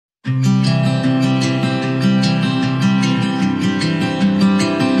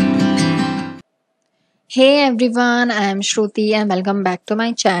Hey everyone, I am Shruti and welcome back to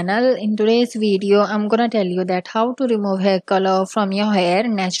my channel. In today's video, I'm gonna tell you that how to remove hair color from your hair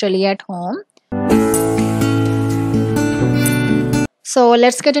naturally at home. So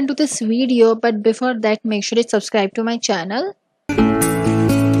let's get into this video, but before that, make sure you subscribe to my channel.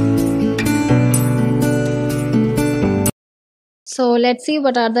 So let's see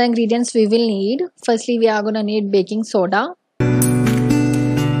what are the ingredients we will need. Firstly, we are gonna need baking soda.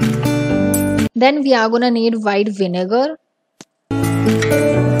 Then we are gonna need white vinegar.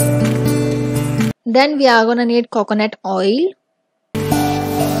 Then we are gonna need coconut oil.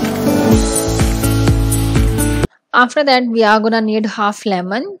 After that, we are gonna need half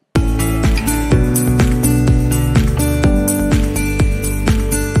lemon.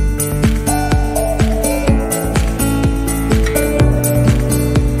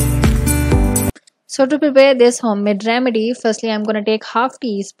 So to prepare this homemade remedy, firstly I'm going to take half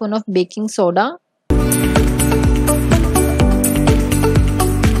teaspoon of baking soda.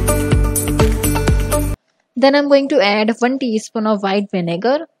 Then I'm going to add 1 teaspoon of white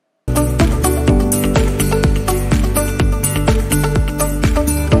vinegar.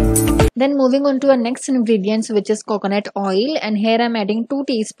 Then moving on to our next ingredients, which is coconut oil, and here I'm adding 2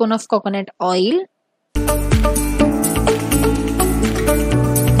 teaspoon of coconut oil.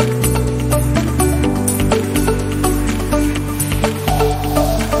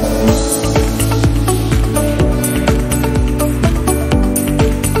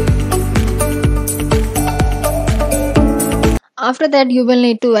 After that, you will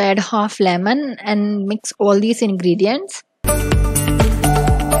need to add half lemon and mix all these ingredients.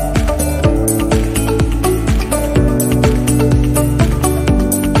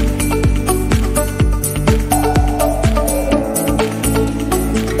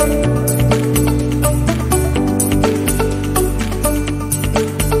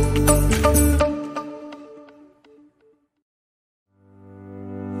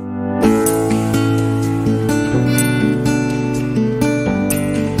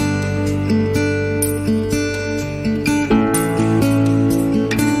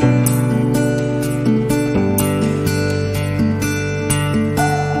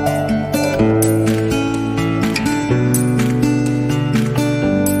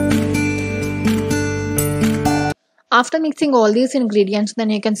 After mixing all these ingredients, then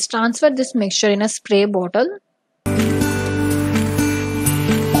you can transfer this mixture in a spray bottle.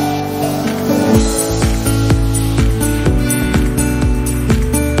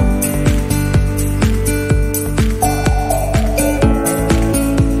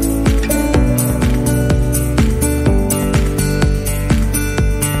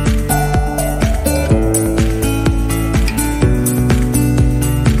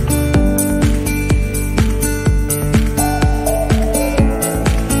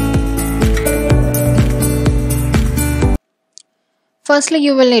 Firstly,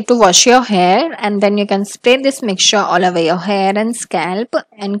 you will need to wash your hair and then you can spray this mixture all over your hair and scalp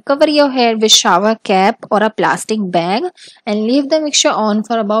and cover your hair with shower cap or a plastic bag and leave the mixture on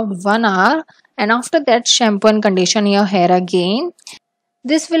for about 1 hour, and after that shampoo and condition your hair again.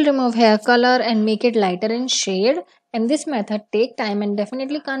 This will remove hair color and make it lighter in shade, and this method take time and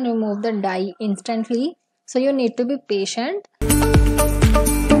definitely can't remove the dye instantly, so you need to be patient.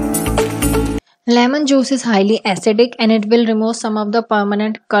 Lemon juice is highly acidic and it will remove some of the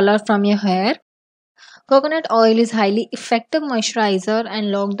permanent color from your hair. Coconut oil is highly effective moisturizer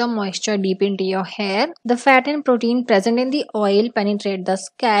and lock the moisture deep into your hair. The fat and protein present in the oil penetrate the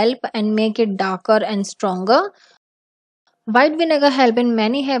scalp and make it darker and stronger. White vinegar help in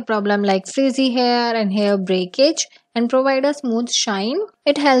many hair problems like frizzy hair and hair breakage and provide a smooth shine.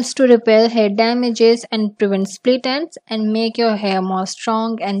 It helps to repair hair damages and prevent split ends and make your hair more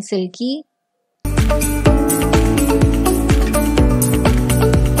strong and silky.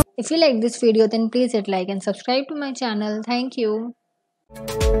 If you like this video, then please hit like and subscribe to my channel. Thank you.